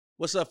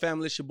What's up,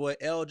 family? It's your boy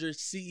Eldridge,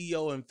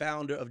 CEO and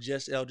founder of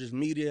Just Eldridge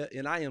Media,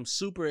 and I am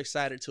super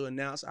excited to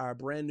announce our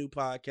brand new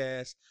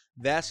podcast,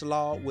 That's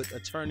Law, with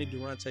attorney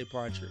Durante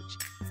Partridge.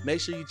 Make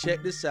sure you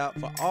check this out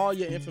for all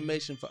your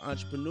information for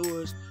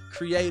entrepreneurs,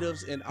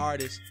 creatives, and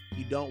artists.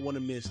 You don't want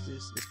to miss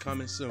this. It's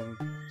coming soon.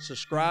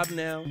 Subscribe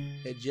now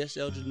at Just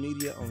Eldridge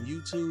Media on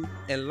YouTube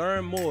and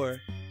learn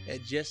more at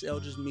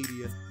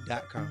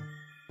justeldridgemedia.com.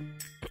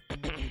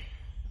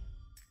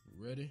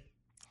 Ready?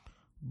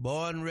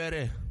 Born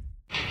ready.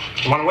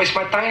 You want to waste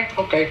my time?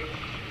 Okay.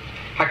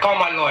 I call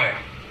my lawyer.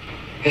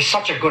 He's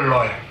such a good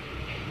lawyer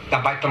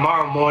that by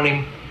tomorrow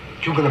morning,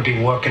 you're going to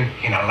be working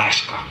in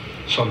Alaska.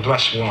 So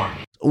dress warm.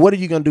 What are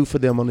you going to do for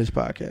them on this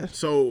podcast?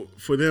 So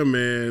for them,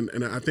 man,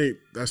 and I think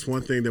that's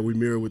one thing that we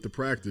mirror with the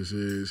practice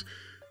is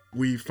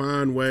we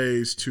find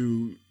ways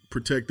to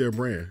protect their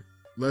brand.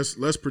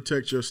 Let's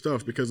protect your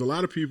stuff, because a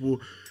lot of people,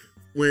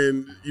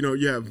 when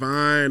you have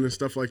Vine and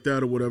stuff like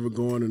that or whatever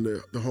going, and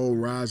the whole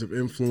rise of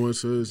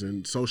influencers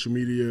and social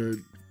media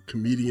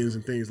comedians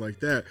and things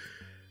like that,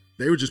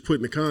 they were just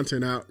putting the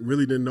content out,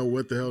 really didn't know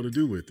what the hell to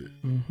do with it.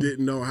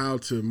 Didn't know how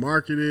to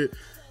market it.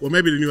 Well,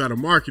 maybe they knew how to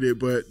market it,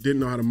 but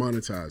didn't know how to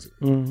monetize it.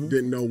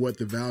 Didn't know what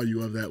the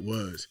value of that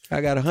was.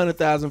 I got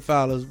 100,000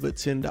 followers, but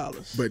 $10.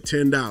 But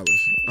 $10.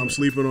 I'm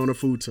sleeping on a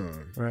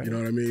futon. Right. You know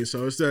what I mean?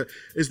 So it's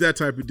that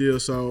type of deal.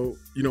 So,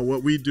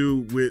 what we do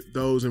with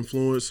those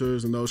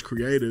influencers and those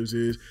creatives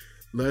is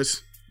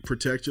let's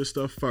protect your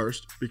stuff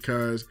first,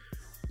 because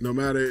no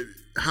matter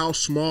how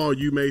small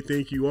you may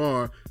think you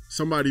are,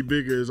 somebody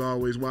bigger is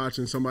always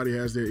watching. Somebody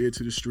has their ear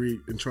to the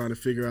street and trying to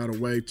figure out a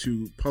way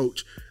to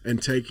poach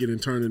and take it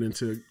and turn it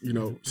into,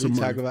 some We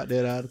money. talk about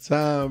that all the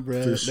time,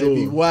 bro. For They sure.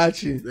 be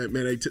watching.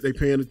 Man, they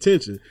paying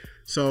attention.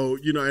 So,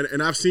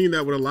 and I've seen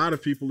that with a lot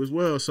of people as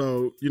well.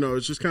 So,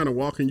 it's just kind of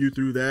walking you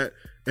through that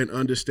and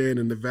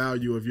understanding the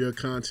value of your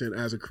content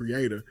as a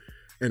creator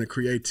and a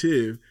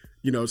creative,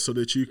 so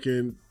that you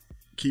can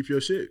keep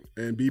your shit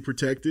and be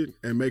protected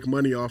and make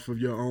money off of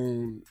your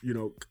own,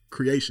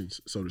 creations,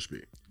 so to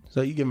speak.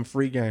 So you give them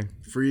free game.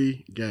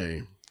 Free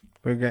game.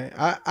 Free game.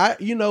 I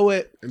you know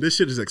what? And this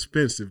shit is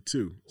expensive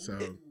too. So